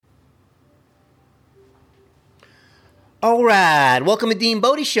All right, welcome to Dean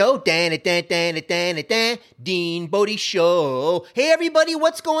Bodie Show. Dean Bodie Show. Hey everybody,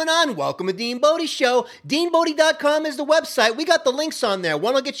 what's going on? Welcome to Dean Bodie Show. DeanBodie.com is the website. We got the links on there.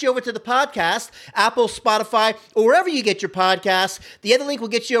 One will get you over to the podcast, Apple, Spotify, or wherever you get your podcasts. The other link will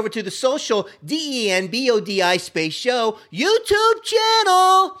get you over to the social, DENBODI space show YouTube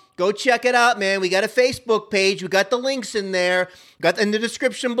channel. Go check it out, man. We got a Facebook page. We got the links in there. Got in the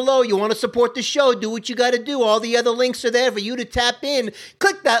description below. You want to support the show, do what you got to do. All the other links are there for you to tap in.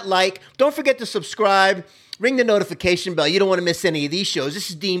 Click that like. Don't forget to subscribe. Ring the notification bell. You don't want to miss any of these shows. This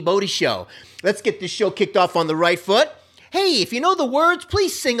is Dean Bodie Show. Let's get this show kicked off on the right foot. Hey, if you know the words,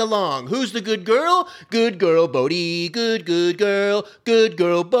 please sing along. Who's the good girl? Good girl, Bodie. Good girl. Good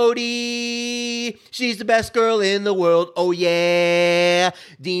girl, Bodie. She's the best girl in the world. Oh, yeah.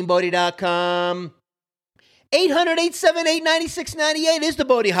 DeanBodie.com. 800-878-9698 is the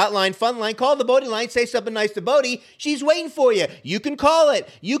Bodie hotline, fun line. Call the Bodie line. Say something nice to Bodie. She's waiting for you. You can call it.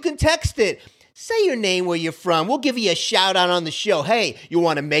 You can text it. Say your name, where you're from. We'll give you a shout out on the show. Hey, you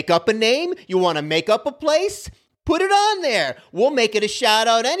want to make up a name? You want to make up a place? Put it on there. We'll make it a shout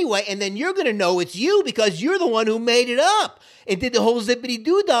out anyway, and then you're going to know it's you because you're the one who made it up and did the whole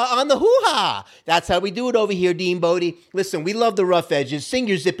zippity-doo-dah on the hoo-ha. That's how we do it over here, Dean Bodie. Listen, we love the rough edges. Sing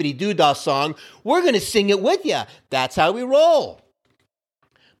your zippity-doo-dah song. We're going to sing it with you. That's how we roll.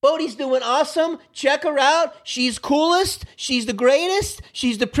 Bodie's doing awesome. Check her out. She's coolest. She's the greatest.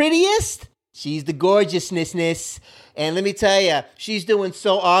 She's the prettiest. She's the gorgeousness. And let me tell you, she's doing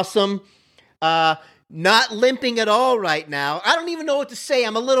so awesome. Not limping at all right now. I don't even know what to say.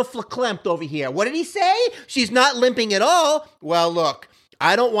 I'm a little verklempt over here. What did he say? She's not limping at all? Well, look,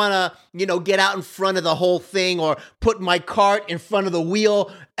 I don't want to, get out in front of the whole thing or put my cart in front of the wheel,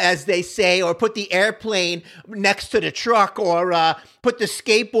 as they say, or put the airplane next to the truck, or put the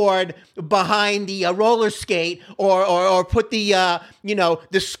skateboard behind the roller skate, or put the,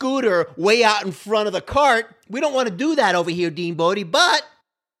 the scooter way out in front of the cart. We don't want to do that over here, Dean Bodie, but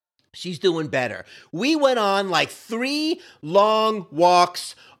she's doing better. We went on like 3 long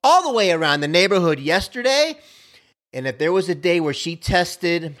walks all the way around the neighborhood yesterday. And if there was a day where she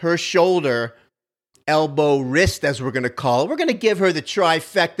tested her shoulder, elbow, wrist, as we're going to call it, we're going to give her the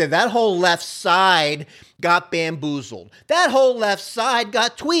trifecta. That whole left side got bamboozled. That whole left side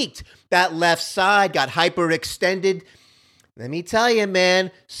got tweaked. That left side got hyperextended. Let me tell you,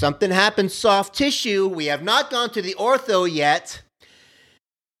 man, something happened, soft tissue. We have not gone to the ortho yet.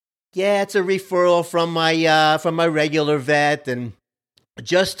 Yeah, it's a referral from my regular vet, and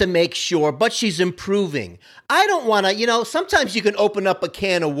just to make sure, but she's improving. I don't want to, sometimes you can open up a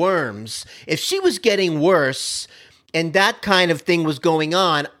can of worms. If she was getting worse and that kind of thing was going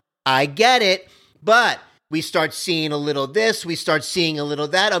on, I get it, but we start seeing a little this, we start seeing a little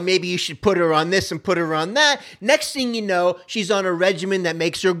that, or maybe you should put her on this and put her on that. Next thing you know, she's on a regimen that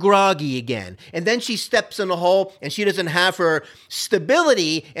makes her groggy again. And then she steps in a hole and she doesn't have her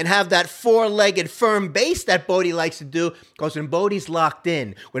stability and have that 4-legged firm base that Bodie likes to do. Because when Bodie's locked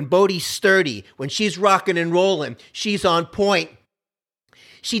in, when Bodie's sturdy, when she's rocking and rolling, she's on point.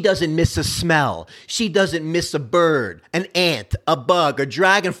 She doesn't miss a smell. She doesn't miss a bird, an ant, a bug, a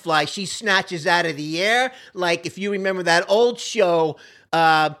dragonfly. She snatches out of the air. Like if you remember that old show,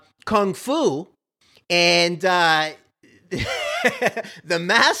 Kung Fu, and the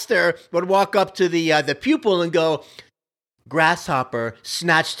master would walk up to the pupil and go, "Grasshopper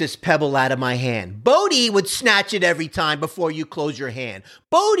snatched this pebble out of my hand." Bodie would snatch it every time before you close your hand.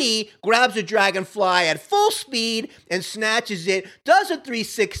 Bodie grabs a dragonfly at full speed and snatches it, does a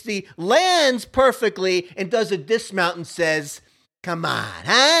 360, lands perfectly, and does a dismount and says, "Come on,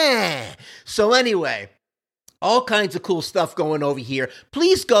 huh?" So anyway, all kinds of cool stuff going over here.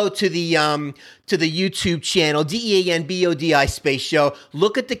 Please go to the YouTube channel, DENBODI Space Show.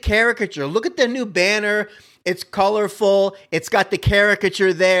 Look at the caricature. Look at the new banner. It's colorful. It's got the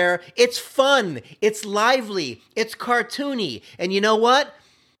caricature there. It's fun. It's lively. It's cartoony. And you know what?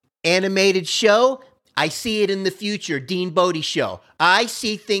 Animated show, I see it in the future. Dean Bodie Show. I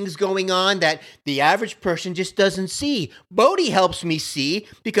see things going on that the average person just doesn't see. Bodie helps me see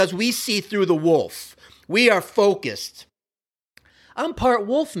because we see through the wolf. We are focused. I'm part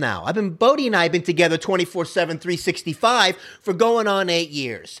wolf now. Bodie and I have been together 24/7, 365 for going on 8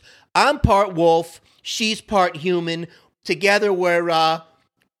 years. I'm part wolf. She's part human. Together we're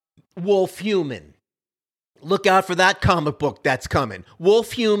wolf human. Look out for that comic book that's coming.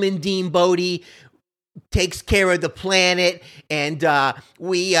 Wolf human Dean Bodie takes care of the planet, and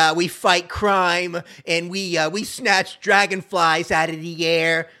we fight crime, and we snatch dragonflies out of the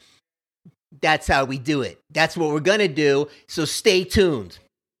air. That's how we do it. That's what we're gonna do. So stay tuned.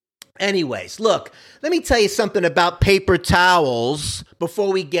 Anyways, look, let me tell you something about paper towels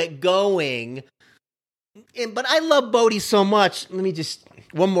before we get going. But I love Bodhi so much. Let me just,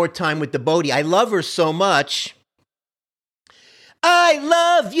 one more time with the Bodhi. I love her so much. I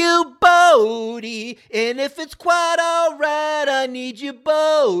love you, Bodhi, and if it's quite alright, I need you,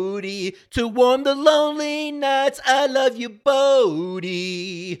 Bodhi, to warm the lonely nights. I love you,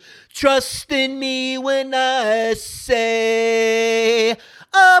 Bodhi. Trust in me when I say,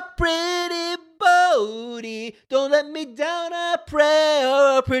 a pretty Bodhi, don't let me down, I pray.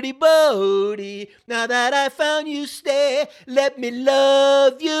 Oh, pretty Bodhi, now that I found you, stay. Let me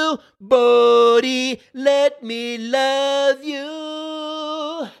love you, Bodhi, let me love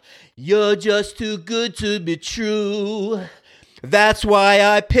you. You're just too good to be true. That's why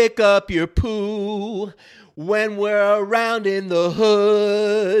I pick up your poo. When we're around in the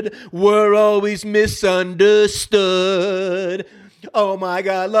hood, we're always misunderstood. Oh my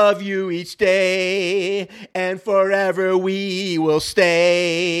God, love you each day, and forever we will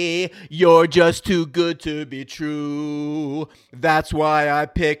stay. You're just too good to be true. That's why I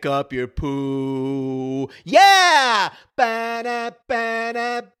pick up your poo. Yeah! Ba-da,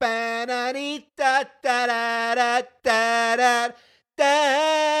 ba-da, ba-da, dee, da, da, da, da, da,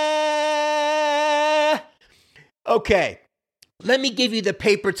 da. Okay. Let me give you the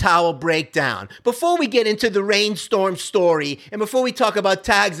paper towel breakdown. Before we get into the rainstorm story, and before we talk about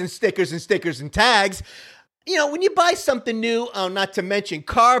tags and stickers and stickers and tags, you know, when you buy something new, not to mention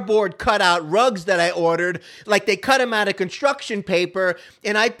cardboard cutout rugs that I ordered, like they cut them out of construction paper,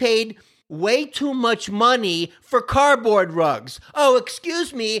 and I paid way too much money for cardboard rugs. Oh,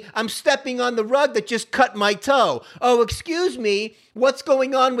 excuse me, I'm stepping on the rug that just cut my toe. Oh, excuse me, what's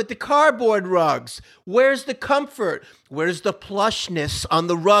going on with the cardboard rugs? Where's the comfort? Where's the plushness on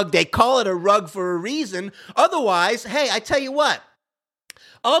the rug? They call it a rug for a reason. Otherwise, hey, I tell you what,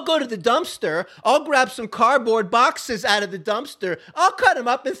 I'll go to the dumpster, I'll grab some cardboard boxes out of the dumpster, I'll cut them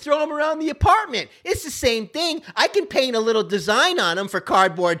up and throw them around the apartment. It's the same thing. I can paint a little design on them for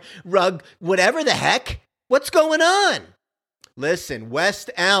cardboard rug, whatever the heck. What's going on? Listen, West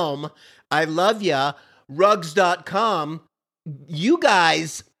Elm, I love ya, rugs.com, you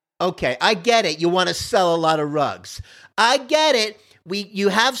guys, okay, I get it. You want to sell a lot of rugs. I get it. You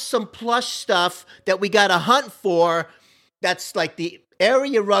have some plush stuff that we got to hunt for. That's like the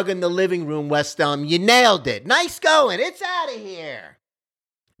area rug in the living room, West Elm. You nailed it. Nice going. It's out of here.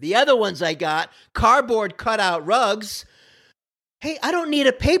 The other ones I got, cardboard cutout rugs. Hey, I don't need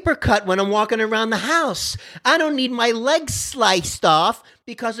a paper cut when I'm walking around the house. I don't need my legs sliced off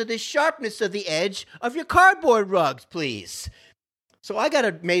because of the sharpness of the edge of your cardboard rugs, please. So I got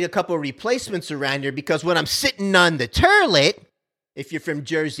to make a couple of replacements around here because when I'm sitting on the turlet, if you're from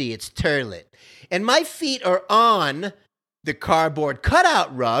Jersey, it's turlet, and my feet are on the cardboard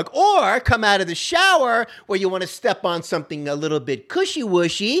cutout rug, or come out of the shower where you want to step on something a little bit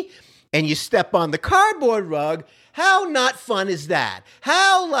cushy-wushy, and you step on the cardboard rug, how not fun is that?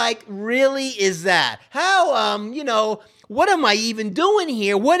 How, really is that? How, what am I even doing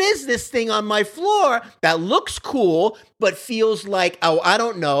here? What is this thing on my floor that looks cool, but feels like, I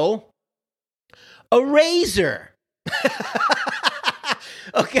don't know, a razor?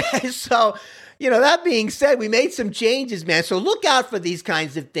 Okay, so, that being said, we made some changes, man. So look out for these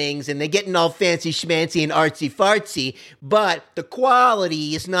kinds of things, and they're getting all fancy schmancy and artsy-fartsy, but the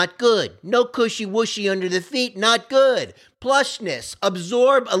quality is not good. No cushy-wushy under the feet, not good. Plushness,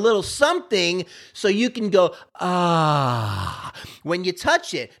 absorb a little something so you can go, when you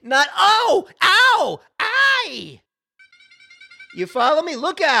touch it. Not, oh, ow, aye. You follow me?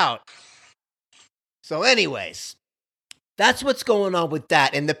 Look out. So anyways, that's what's going on with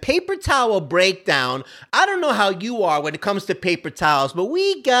that. And the paper towel breakdown, I don't know how you are when it comes to paper towels, but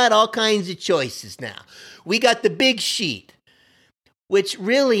we got all kinds of choices now. We got the big sheet, which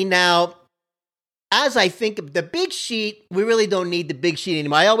really now, as I think of the big sheet, we really don't need the big sheet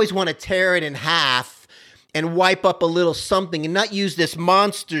anymore. I always want to tear it in half and wipe up a little something and not use this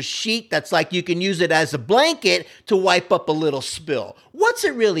monster sheet that's like you can use it as a blanket to wipe up a little spill. What's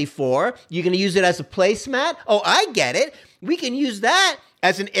it really for? You're going to use it as a placemat? Oh, I get it. We can use that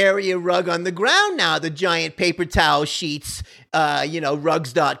as an area rug on the ground now, the giant paper towel sheets,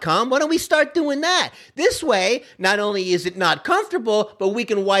 rugs.com. Why don't we start doing that? This way, not only is it not comfortable, but we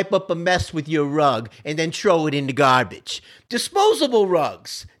can wipe up a mess with your rug and then throw it in the garbage. Disposable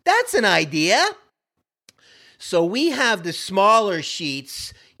rugs. That's an idea. So we have the smaller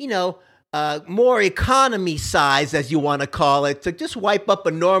sheets, more economy size, as you want to call it, to just wipe up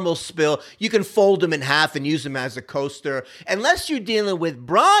a normal spill. You can fold them in half and use them as a coaster. Unless you're dealing with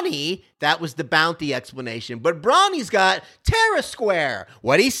Brawny, that was the Bounty explanation. But Brawny's got TerraSquare.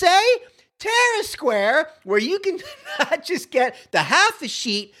 What'd he say? TerraSquare, where you can not just get the half a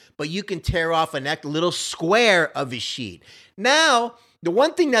sheet, but you can tear off a little square of a sheet. Now, the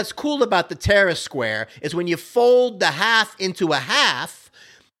one thing that's cool about the TerraSquare is when you fold the half into a half,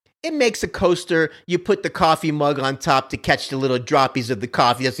 it makes a coaster. You put the coffee mug on top to catch the little droppies of the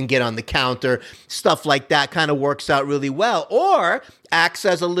coffee. It doesn't get on the counter. Stuff like that kind of works out really well. Or acts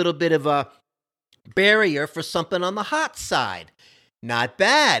as a little bit of a barrier for something on the hot side. Not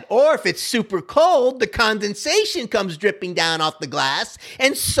bad. Or if it's super cold, the condensation comes dripping down off the glass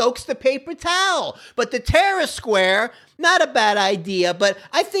and soaks the paper towel. But the TerraSquare, not a bad idea, but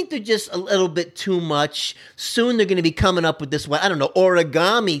I think they're just a little bit too much. Soon they're going to be coming up with this,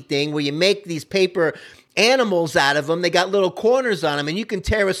 origami thing where you make these paper animals out of them. They got little corners on them, and you can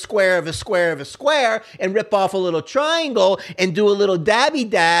tear a square of a square of a square and rip off a little triangle and do a little dabby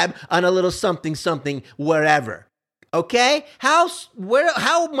dab on a little something something wherever. Okay? How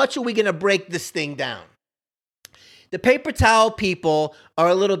much are we going to break this thing down? The paper towel people are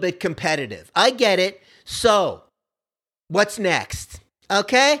a little bit competitive. I get it. So, what's next?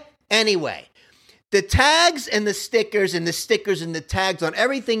 Okay? Anyway, the tags and the stickers and the tags on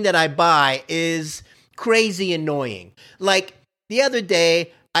everything that I buy is crazy annoying. Like the other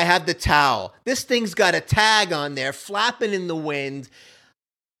day, I had the towel. This thing's got a tag on there flapping in the wind.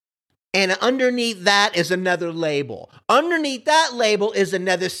 And underneath that is another label. Underneath that label is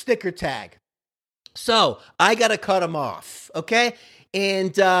another sticker tag. So I got to cut them off, okay?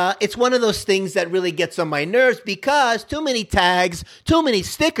 And it's one of those things that really gets on my nerves because too many tags, too many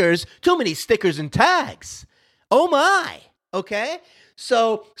stickers and tags. Oh my, okay?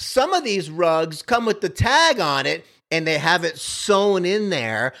 So some of these rugs come with the tag on it, and they have it sewn in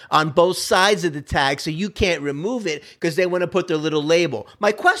there on both sides of the tag so you can't remove it because they want to put their little label.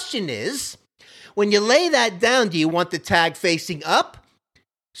 My question is, when you lay that down, do you want the tag facing up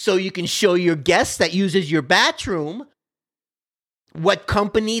so you can show your guests that uses your bathroom what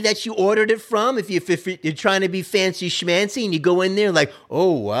company that you ordered it from? If you're trying to be fancy schmancy and you go in there like,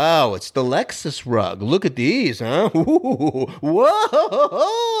 oh, wow, it's the Lexus rug. Look at these, huh? Ooh,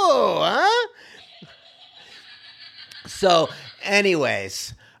 whoa, huh? So,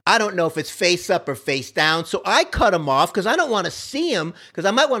 anyways, I don't know if it's face up or face down, so I cut them off because I don't want to see them because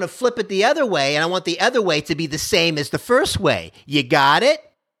I might want to flip it the other way, and I want the other way to be the same as the first way. You got it?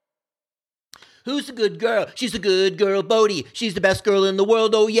 Who's the good girl? She's the good girl, Bodie. She's the best girl in the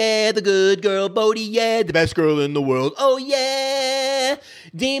world. Oh, yeah, the good girl, Bodie. Yeah, the best girl in the world. Oh, yeah.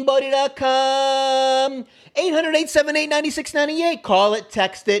 DeanBodie.com. 800-878-9698. Call it,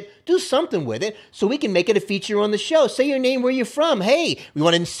 text it, do something with it so we can make it a feature on the show. Say your name, where you're from. Hey, we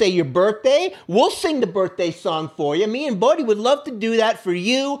want to say your birthday? We'll sing the birthday song for you. Me and Bodie would love to do that for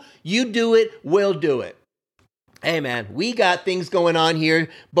you. You do it, we'll do it. Hey, man, we got things going on here.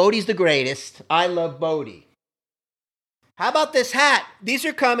 Bodie's the greatest. I love Bodie. How about this hat? These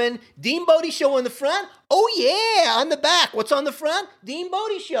are coming. Dean Bodie Show on the front. Oh, yeah, on the back. What's on the front? Dean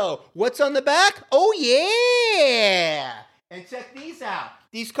Bodie Show. What's on the back? Oh, yeah. And check these out.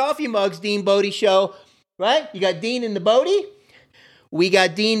 These coffee mugs, Dean Bodie Show, right? You got Dean and the Bodie. We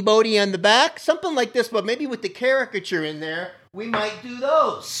got Dean Bodie on the back. Something like this, but maybe with the caricature in there, we might do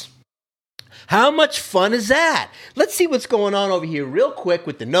those. How much fun is that? Let's see what's going on over here real quick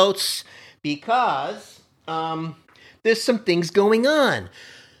with the notes because there's some things going on.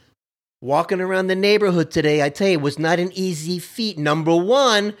 Walking around the neighborhood today, I tell you, was not an easy feat. Number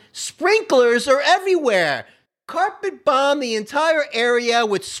one, sprinklers are everywhere. Carpet bomb the entire area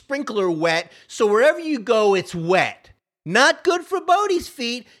with sprinkler wet, so wherever you go, it's wet. Not good for Bodie's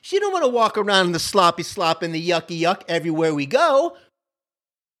feet. She don't want to walk around in the sloppy slop and the yucky yuck everywhere we go.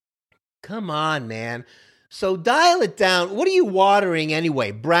 Come on, man. So dial it down. What are you watering anyway?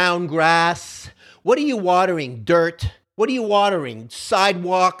 Brown grass? What are you watering? Dirt? What are you watering?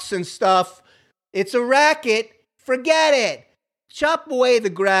 Sidewalks and stuff? It's a racket. Forget it. Chop away the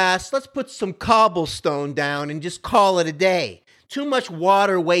grass. Let's put some cobblestone down and just call it a day. Too much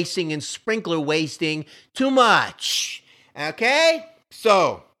water wasting and sprinkler wasting. Too much. Okay?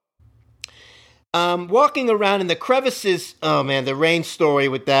 So, walking around in the crevices. Oh, man, the rain story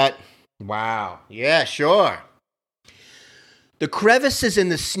with that. Wow. Yeah, sure. The crevices in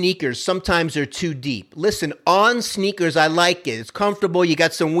the sneakers sometimes are too deep. Listen, on sneakers, I like it. It's comfortable. You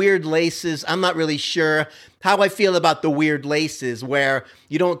got some weird laces. I'm not really sure how I feel about the weird laces where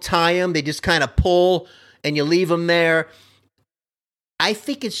you don't tie them. They just kind of pull and you leave them there. I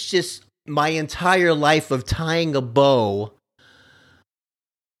think it's just my entire life of tying a bow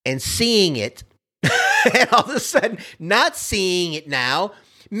and seeing it, and all of a sudden not seeing it now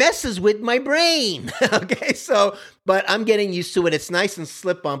messes with my brain. Okay, so, but I'm getting used to it. It's nice and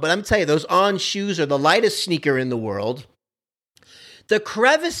slip-on, but I'm telling you, those On shoes are the lightest sneaker in the world. The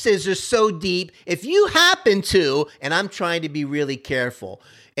crevices are so deep, if you happen to, and I'm trying to be really careful,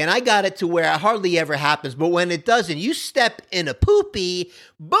 and I got it to where it hardly ever happens, but when it doesn't, you step in a poopy,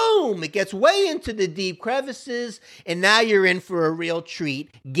 boom, it gets way into the deep crevices, and now you're in for a real treat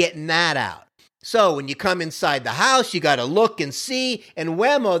getting that out. So when you come inside the house, you got to look and see, and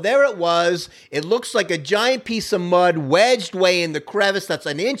whammo, there it was. It looks like a giant piece of mud wedged way in the crevice that's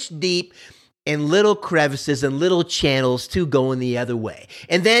an inch deep, and little crevices and little channels too going the other way.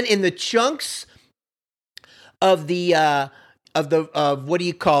 And then in the chunks of what do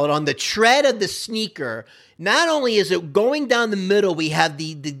you call it, on the tread of the sneaker, not only is it going down the middle, we have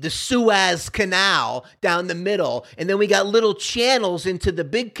the Suez Canal down the middle, and then we got little channels into the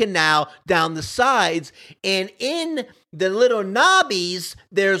big canal down the sides, and in the little knobbies,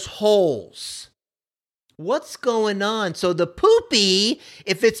 there's holes. What's going on? So the poopy,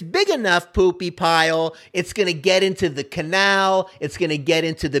 if it's big enough poopy pile, it's going to get into the canal, it's going to get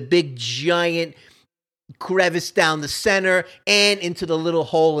into the big giant crevice down the center and into the little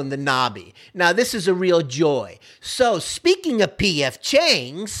hole in the knobby. Now, this is a real joy. So, speaking of P.F.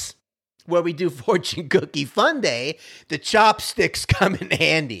 Chang's, where we do Fortune Cookie Fun Day, the chopsticks come in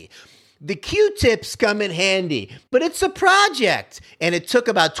handy. The Q-tips come in handy, but it's a project. And it took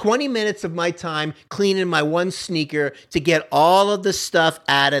about 20 minutes of my time cleaning my one sneaker to get all of the stuff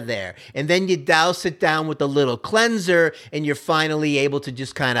out of there. And then you douse it down with a little cleanser, and you're finally able to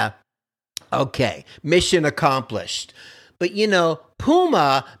just kind of, okay, mission accomplished. But you know,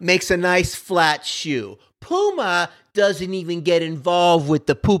 Puma makes a nice flat shoe. Puma doesn't even get involved with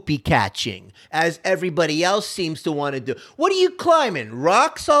the poopy catching, as everybody else seems to want to do. What are you climbing?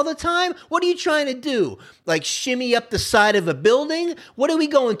 Rocks all the time? What are you trying to do? Like shimmy up the side of a building? What are we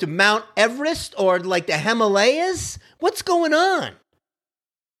going to, Mount Everest or like the Himalayas? What's going on?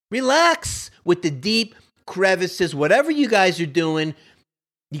 Relax with the deep crevices. Whatever you guys are doing,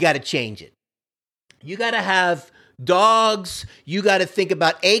 you got to change it. You got to have dogs. You got to think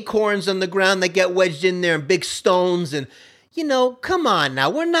about acorns on the ground that get wedged in there and big stones. And, you know, come on now.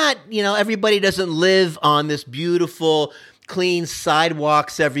 We're not, everybody doesn't live on this beautiful, clean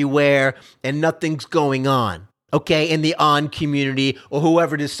sidewalks everywhere and nothing's going on, okay, in the On community or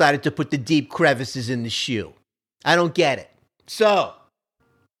whoever decided to put the deep crevices in the shoe. I don't get it. So,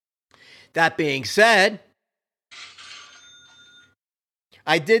 that being said,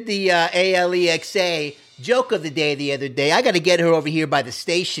 I did the ALEXA joke of the day the other day. I got to get her over here by the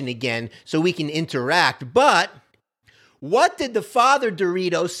station again so we can interact. But what did the father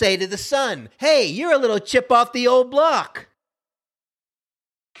Dorito say to the son? Hey, you're a little chip off the old block.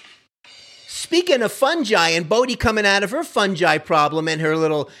 Speaking of fungi and Bodhi coming out of her fungi problem and her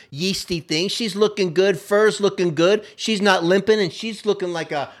little yeasty thing, she's looking good. Fur's looking good. She's not limping and she's looking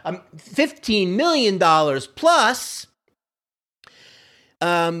like a $15 million plus.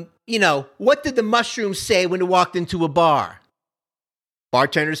 What did the mushroom say when it walked into a bar?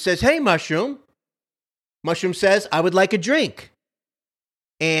 Bartender says, hey, mushroom. Mushroom says, I would like a drink.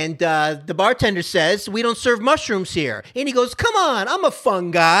 And the bartender says, we don't serve mushrooms here. And he goes, come on, I'm a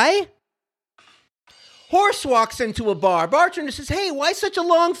fun guy. Horse walks into a bar. Bartender says, hey, why such a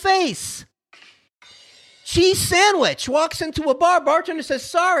long face? Cheese sandwich walks into a bar. Bartender says,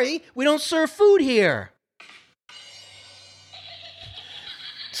 sorry, we don't serve food here.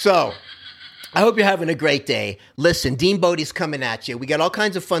 So, I hope you're having a great day. Listen, Dean Bodie's coming at you. We got all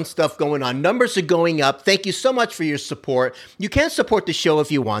kinds of fun stuff going on. Numbers are going up. Thank you so much for your support. You can support the show if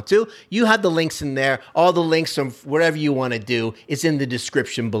you want to. You have the links in there. All the links from whatever you want to do is in the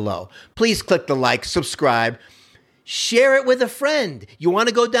description below. Please click the like, subscribe, share it with a friend. You want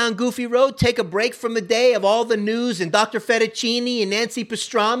to go down Goofy Road, take a break from the day of all the news and Dr. Fettuccine and Nancy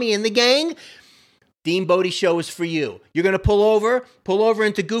Pastrami and the gang? Dean Bodie Show is for you. You're going to pull over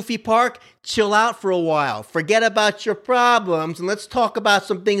into Goofy Park, chill out for a while, forget about your problems, and let's talk about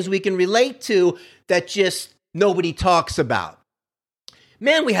some things we can relate to that just nobody talks about.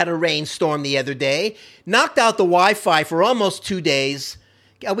 Man, we had a rainstorm the other day, knocked out the Wi-Fi for almost 2 days.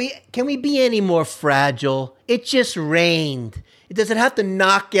 Can we be any more fragile? It just rained. Does it have to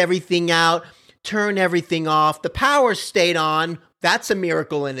knock everything out, turn everything off? The power stayed on. That's a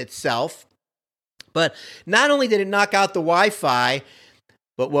miracle in itself. But not only did it knock out the Wi-Fi,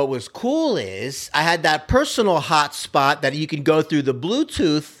 but what was cool is I had that personal hotspot that you can go through the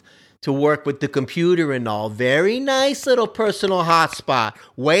Bluetooth to work with the computer and all. Very nice little personal hotspot.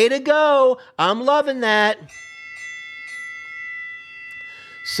 Way to go. I'm loving that.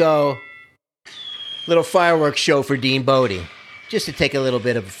 So, little fireworks show for Dean Bodie. Just to take a little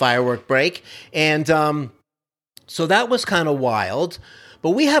bit of a firework break. And so that was kind of wild.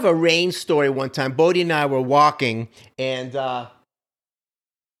 But we have a rain story one time. Bodie and I were walking, and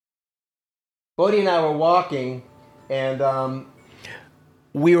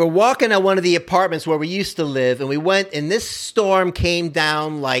we were walking at one of the apartments where we used to live, and we went, and this storm came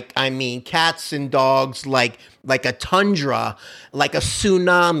down cats and dogs, like a tundra, like a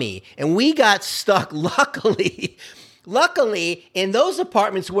tsunami. And we got stuck, luckily, in those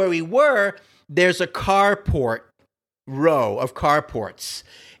apartments where we were, there's a row of carports.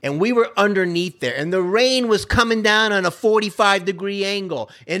 And we were underneath there, and the rain was coming down on a 45-degree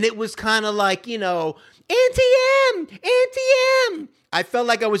angle. And it was kind of like, Auntie M! I felt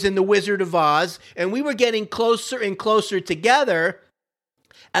like I was in The Wizard of Oz, and we were getting closer and closer together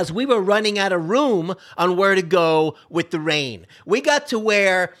as we were running out of room on where to go with the rain. We got to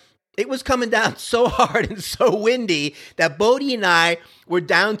where it was coming down so hard and so windy that Bodie and I were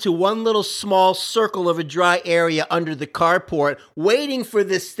down to one little small circle of a dry area under the carport, waiting for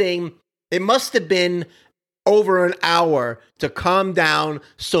this thing. It must have been over an hour to calm down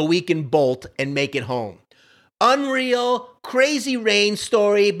so we can bolt and make it home. Unreal, crazy rain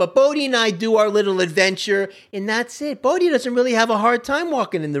story, but Bodie and I do our little adventure, and that's it. Bodie doesn't really have a hard time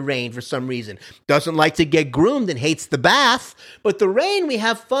walking in the rain for some reason. Doesn't like to get groomed and hates the bath, but the rain, we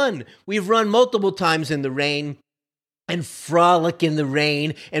have fun. We've run multiple times in the rain and frolic in the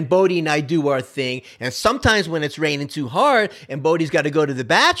rain, and Bodie and I do our thing. And sometimes when it's raining too hard and Bodie's got to go to the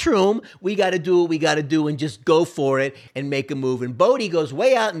bathroom, we got to do what we got to do and just go for it and make a move. And Bodie goes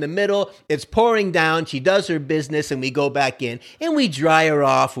way out in the middle. It's pouring down. She does her business, and we go back in, and we dry her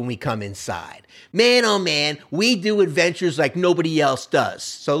off when we come inside. Man, oh man, we do adventures like nobody else does.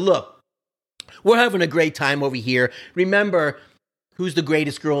 So look, we're having a great time over here. Remember, who's the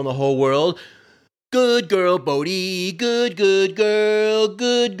greatest girl in the whole world? Good girl, Bodie. Good girl,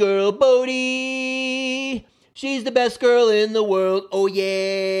 Bodie. She's the best girl in the world. Oh,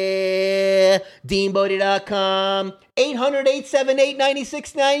 yeah. DeanBodie.com.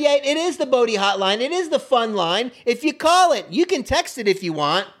 800-878-9698. It is the Bodie hotline. It is the fun line. If you call it, you can text it if you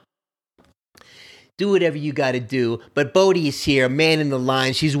want. Do whatever you got to do. But Bodie is here, man in the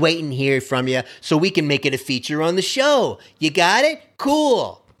line. She's waiting here from you so we can make it a feature on the show. You got it?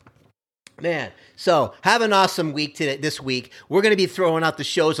 Cool. Man. So, have an awesome week this week. We're going to be throwing out the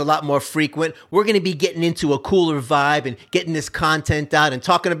shows a lot more frequent. We're going to be getting into a cooler vibe and getting this content out and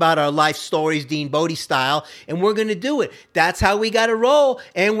talking about our life stories, Dean Bodie style, and we're going to do it. That's how we got to roll,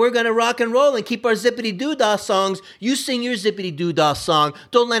 and we're going to rock and roll and keep our zippity-doo-dah songs. You sing your zippity-doo-dah song.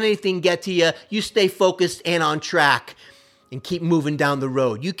 Don't let anything get to you. You stay focused and on track. And keep moving down the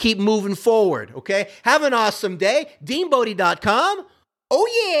road. You keep moving forward, okay? Have an awesome day. DeanBodie.com. Oh,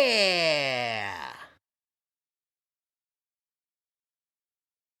 yeah!